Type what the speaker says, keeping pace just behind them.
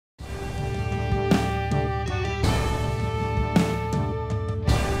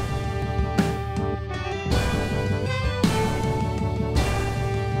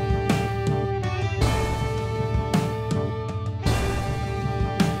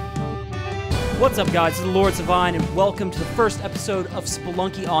What's up, guys? This is LordSevein, and welcome to the first episode of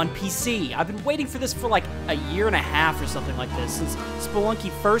Spelunky on PC. I've been waiting for this for like a year and a half or something like this, since Spelunky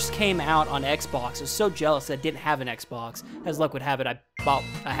first came out on Xbox. I was so jealous that I didn't have an Xbox. As luck would have it, I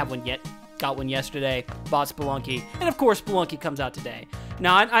got one yesterday, bought Spelunky, and of course Spelunky comes out today.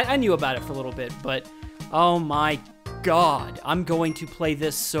 Now, I knew about it for a little bit, but oh my god, I'm going to play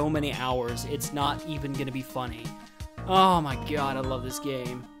this so many hours, it's not even going to be funny. Oh my god, I love this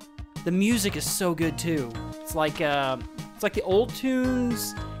game. The music is so good too. It's like the old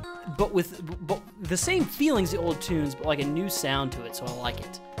tunes, but with the same feelings the old tunes, but like a new sound to it. So I like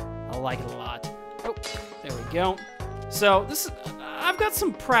it. I like it a lot. Oh, there we go. So I've got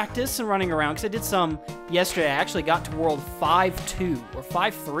some practice and running around because I did some yesterday. I actually got to world 5-2 or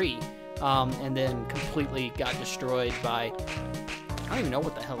 5-3, and then completely got destroyed by, I don't even know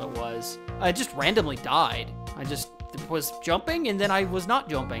what the hell it was. I just randomly died. I just was jumping, and then I was not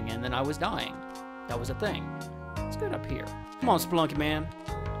jumping, and then I was dying. That was a thing. Let's get up here. Come on, Spelunky man.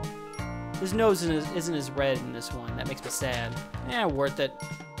 His nose isn't as red in this one. That makes me sad. Eh, worth it.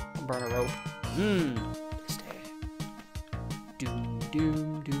 I'll burn a rope. Stay. Doom,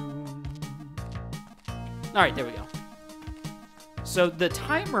 doom, doom. Alright, there we go. So the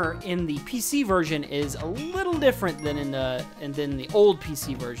timer in the PC version is a little different than in the old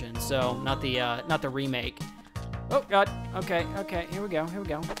PC version. So not the remake. Oh god. Okay. Here we go.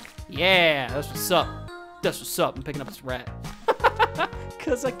 Yeah, that's what's up. That's what's up. I'm picking up this rat.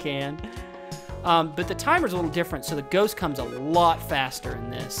 Cause I can. But the timer's a little different, so the ghost comes a lot faster in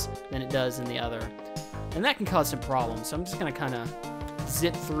this than it does in the other. And that can cause some problems. So I'm just gonna kinda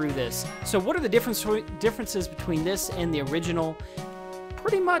zip through this. So what are the differences between this and the original?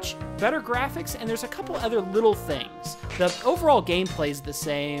 Pretty much better graphics, and there's a couple other little things. The overall gameplay is the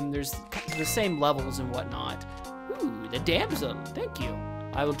same. There's the same levels and whatnot. Ooh, the damsel. Thank you.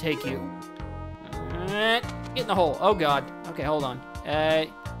 I will take you. Get in the hole. Oh god. Okay, hold on.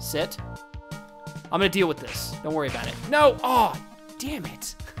 Sit. I'm gonna deal with this. Don't worry about it. No! Oh, damn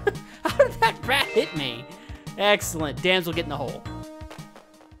it. How did that rat hit me? Excellent. Damsel, get in the hole.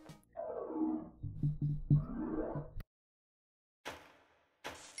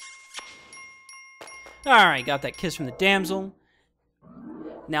 Alright, got that kiss from the damsel.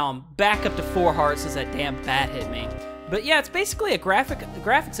 Now I'm back up to 4 hearts as that damn bat hit me. But yeah, it's basically a graphics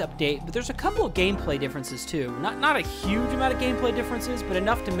update, but there's a couple of gameplay differences too. Not a huge amount of gameplay differences, but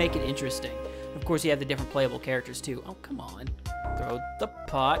enough to make it interesting. Of course, you have the different playable characters too. Oh, come on. Throw the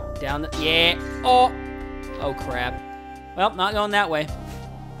pot down the... Yeah! Oh! Oh, crap. Well, not going that way.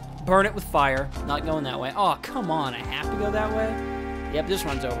 Burn it with fire. Not going that way. Oh, come on. I have to go that way? Yep, this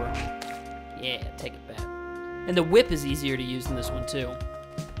runs over. Yeah, take it back. And the whip is easier to use than this one too.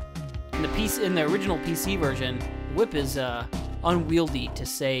 In the original PC version, whip is unwieldy to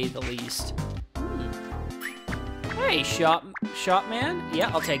say the least. Hey, shop man.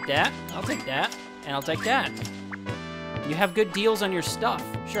 Yeah, I'll take that. I'll take that, and I'll take that. You have good deals on your stuff.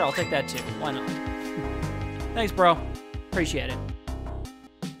 Sure, I'll take that too. Why not? Thanks, bro. Appreciate it.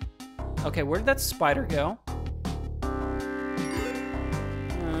 Okay, where did that spider go?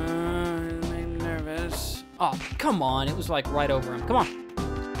 Oh, come on. It was like right over him. Come on.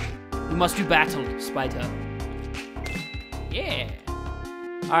 We must do battle, spider. Yeah.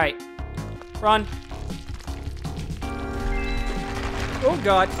 Alright. Run. Oh,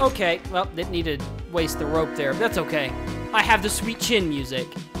 God. Okay. Well, didn't need to waste the rope there, but that's okay. I have the sweet chin music.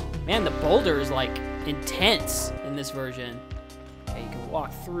 Man, the boulder is, like, intense in this version. Okay, you can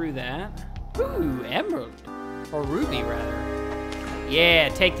walk through that. Ooh, emerald. Or ruby, rather. Yeah,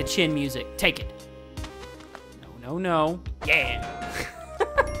 take the chin music. Take it. No. Yeah.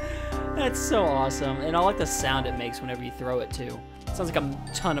 That's so awesome. And I like the sound it makes whenever you throw it, too. It sounds like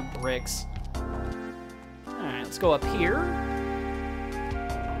a ton of bricks. Alright, let's go up here.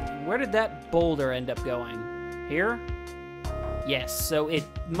 Where did that boulder end up going? Here? Yes, so it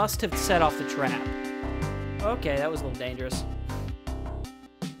must have set off the trap. Okay, that was a little dangerous.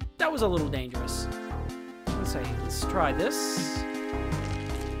 That was a little dangerous. Let's see. Let's try this.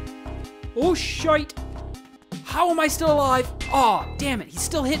 Oh, shite! How am I still alive? Oh, damn it, he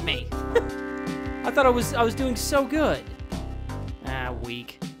still hit me. I thought I was doing so good. Ah,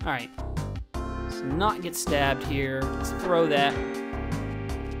 weak. Alright. Let's not get stabbed here. Let's throw that.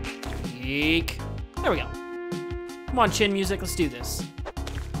 Yeek. There we go. Come on, chin music, let's do this.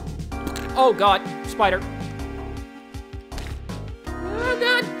 Oh god, spider. Oh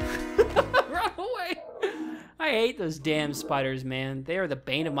god. Run away. I hate those damn spiders, man. They are the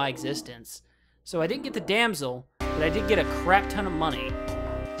bane of my existence. So I didn't get the damsel, but I did get a crap ton of money.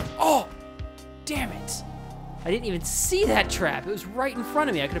 Oh, damn it. I didn't even see that trap. It was right in front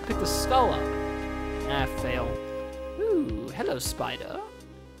of me. I could have picked the skull up. Ah, fail. Ooh, hello, spider.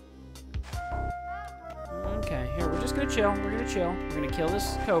 Okay, here, we're just gonna chill. We're gonna chill. We're gonna kill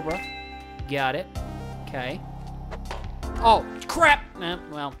this cobra. Got it. Okay. Oh, crap!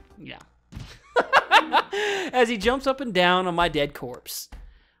 Well, yeah. As he jumps up and down on my dead corpse.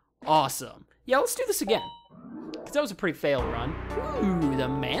 Awesome. Yeah, let's do this again. Because that was a pretty fail run. Ooh, the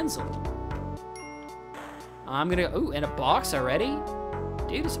manzel. I'm gonna, ooh, and a box already?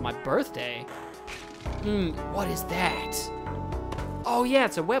 Dude, it's my birthday. What is that? Oh yeah,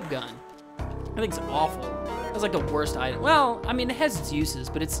 it's a web gun. I think it's awful. That's like the worst item. Well, I mean, it has its uses,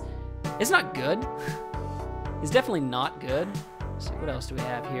 but it's not good. It's definitely not good. Let's see, what else do we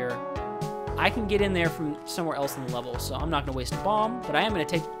have here? I can get in there from somewhere else in the level, so I'm not gonna waste a bomb, but I am gonna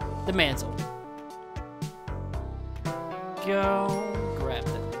take the mantle. Go, grab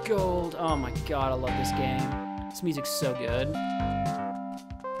the gold. Oh my god, I love this game. This music's so good.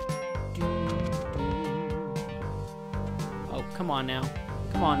 Oh, come on now.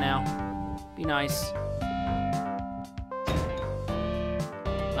 Come on now. Be nice.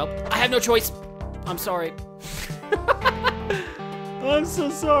 Oh, I have no choice. I'm sorry. I'm so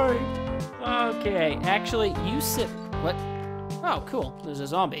sorry. Okay, actually, you sit. What? Oh, cool. There's a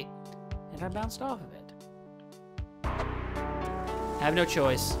zombie. And I bounced off of it. I have no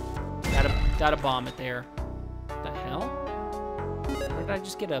choice. Gotta bomb it there. What the hell? Where did I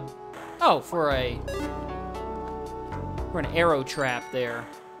just get a... Oh, for an arrow trap there.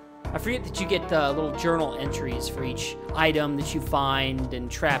 I forget that you get the little journal entries for each item that you find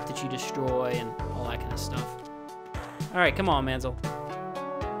and trap that you destroy and all that kind of stuff. All right, come on, Manzel.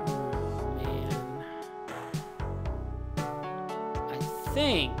 Oh, man. I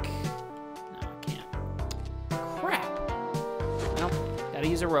think... No, I can't. Crap. Well, gotta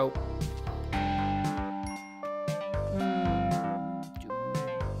use a rope.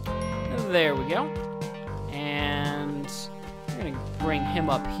 There we go. And we're gonna bring him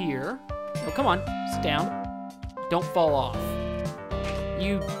up here. Oh, come on, sit down. Don't fall off.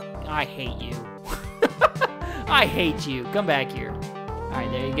 I hate you. I hate you. Come back here. All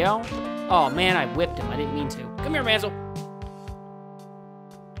right, there you go. Oh man, I whipped him. I didn't mean to. Come here, Manzel.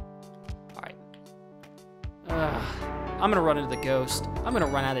 All right. I'm gonna run into the ghost. I'm gonna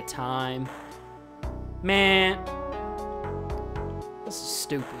run out of time. Man, this is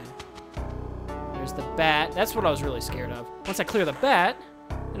stupid. There's the bat. That's what I was really scared of. Once I clear the bat,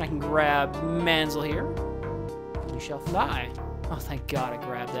 then I can grab Manzel here. We shall fly. Oh, thank God I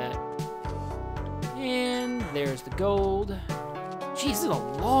grabbed that. And there's the gold. Jeez, this is a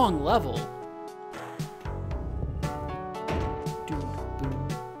long level.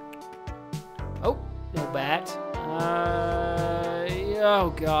 Oh, no bat. Oh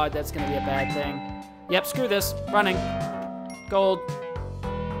God, that's gonna be a bad thing. Yep, screw this. Running. Gold.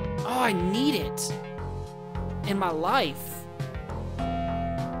 Oh, I need it in my life.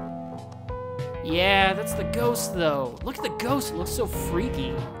 Yeah, that's the ghost, though. Look at the ghost. It looks so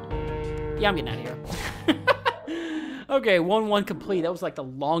freaky. Yeah, I'm getting out of here. Okay, 1-1 complete. That was like the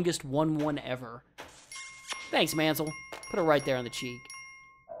longest 1-1 ever. Thanks, Manzel. Put it right there on the cheek.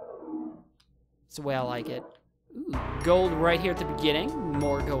 That's the way I like it. Ooh, gold right here at the beginning.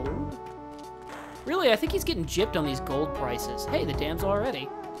 More gold. Really, I think he's getting gypped on these gold prices. Hey, the damsel already.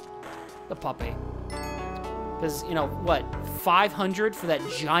 The puppy. Because, you know, what, 500 for that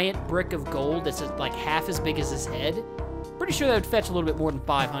giant brick of gold that's like half as big as his head? Pretty sure that would fetch a little bit more than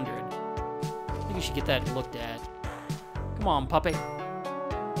 500. I think you should get that looked at. Come on, puppy.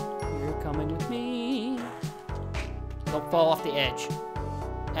 You're coming with me. Don't fall off the edge.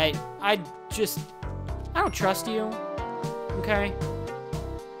 Hey, I don't trust you, okay?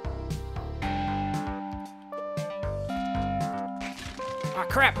 Ah,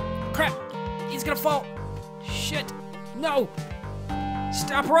 crap. Crap! He's gonna fall! Shit! No!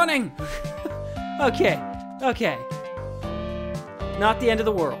 Stop running! Okay. Not the end of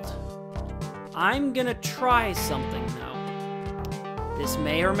the world. I'm gonna try something, though. This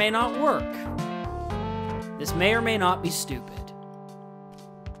may or may not work. This may or may not be stupid.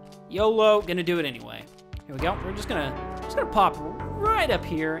 YOLO, gonna do it anyway. Here we go. We're just gonna pop right up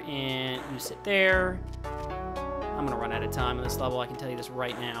here, and you sit there. I'm gonna run out of time on this level, I can tell you this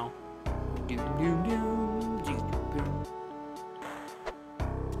right now.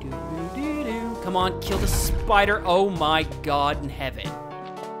 Come on, kill the spider. Oh my God in heaven.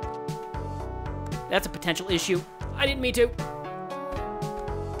 That's a potential issue. I didn't mean to.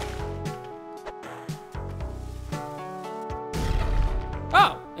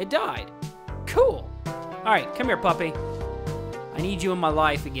 Oh, it died. Cool. All right, come here, puppy. I need you in my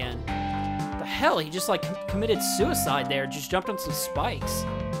life again. What the hell? He just like committed suicide there. Just jumped on some spikes.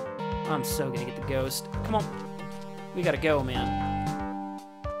 I'm so gonna get the ghost. Come on. We gotta go, man.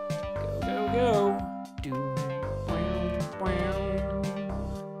 Go, go, go. Do.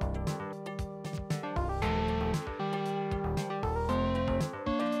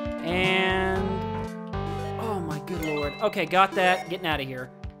 And... oh my good lord. Okay, got that. Getting out of here.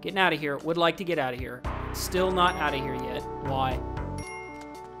 Getting out of here. Would like to get out of here. Still not out of here yet. Why?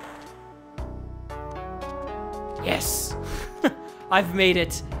 Yes! I've made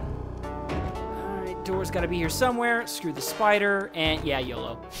it. Alright, door's gotta be here somewhere. Screw the spider. And yeah,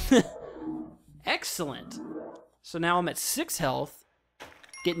 YOLO. Excellent. So now I'm at 6 health.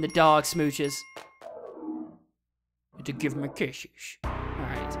 Getting the dog smooches. To give him a kisses.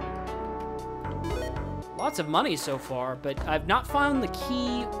 Alright. Lots of money so far, but I've not found the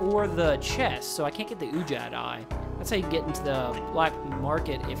key or the chest, so I can't get the Ujad eye. That's how you get into the black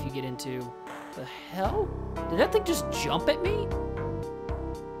market if you get into... the hell? Did that thing just jump at me?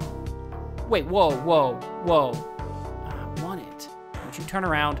 Wait, whoa, whoa, whoa. I want it. Don't you turn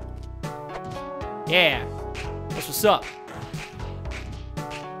around. Yeah, that's what's up.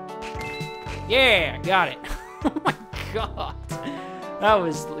 Yeah, got it. Oh my god. That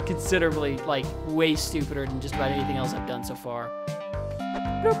was considerably, like, way stupider than just about anything else I've done so far.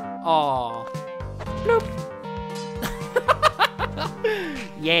 Bloop. Aw. Bloop.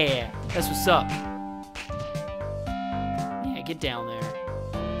 Yeah, that's what's up. Yeah, get down there.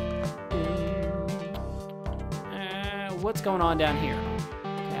 What's going on down here?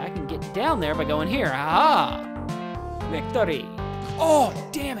 Okay, I can get down there by going here. Aha! Victory. Oh,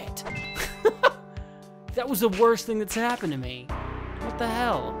 damn it. That was the worst thing that's happened to me. What the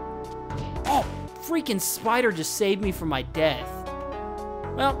hell? Oh, freaking spider just saved me from my death.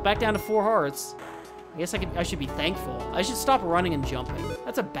 Well, back down to 4 hearts. I guess I should be thankful. I should stop running and jumping.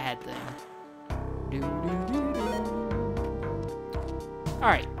 That's a bad thing.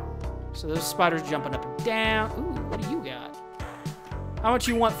 Alright. So those spiders jumping up and down. Ooh, what do you got? How much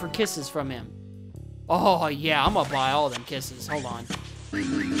you want for kisses from him? Oh, yeah, I'm gonna buy all of them kisses. Hold on.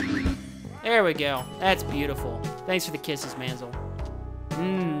 There we go. That's beautiful. Thanks for the kisses, Manzel.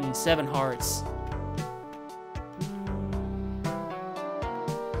 7 hearts.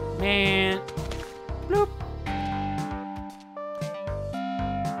 Man. Bloop.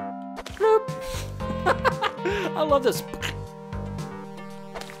 Bloop. I love this.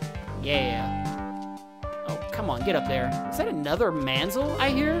 Yeah. Oh, come on, get up there. Is that another Manzel I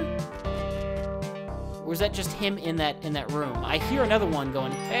hear? Or is that just him in that room? I hear another one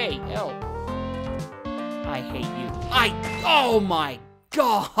going, hey, help. I hate you. Oh my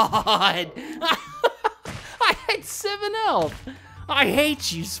god! I had 7 health. I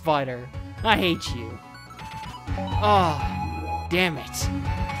hate you, spider. I hate you. Oh, damn it.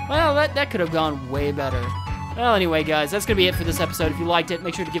 Well, that could have gone way better. Well, anyway, guys, that's gonna be it for this episode. If you liked it,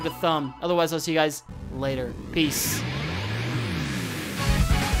 make sure to give it a thumb. Otherwise, I'll see you guys later. Peace.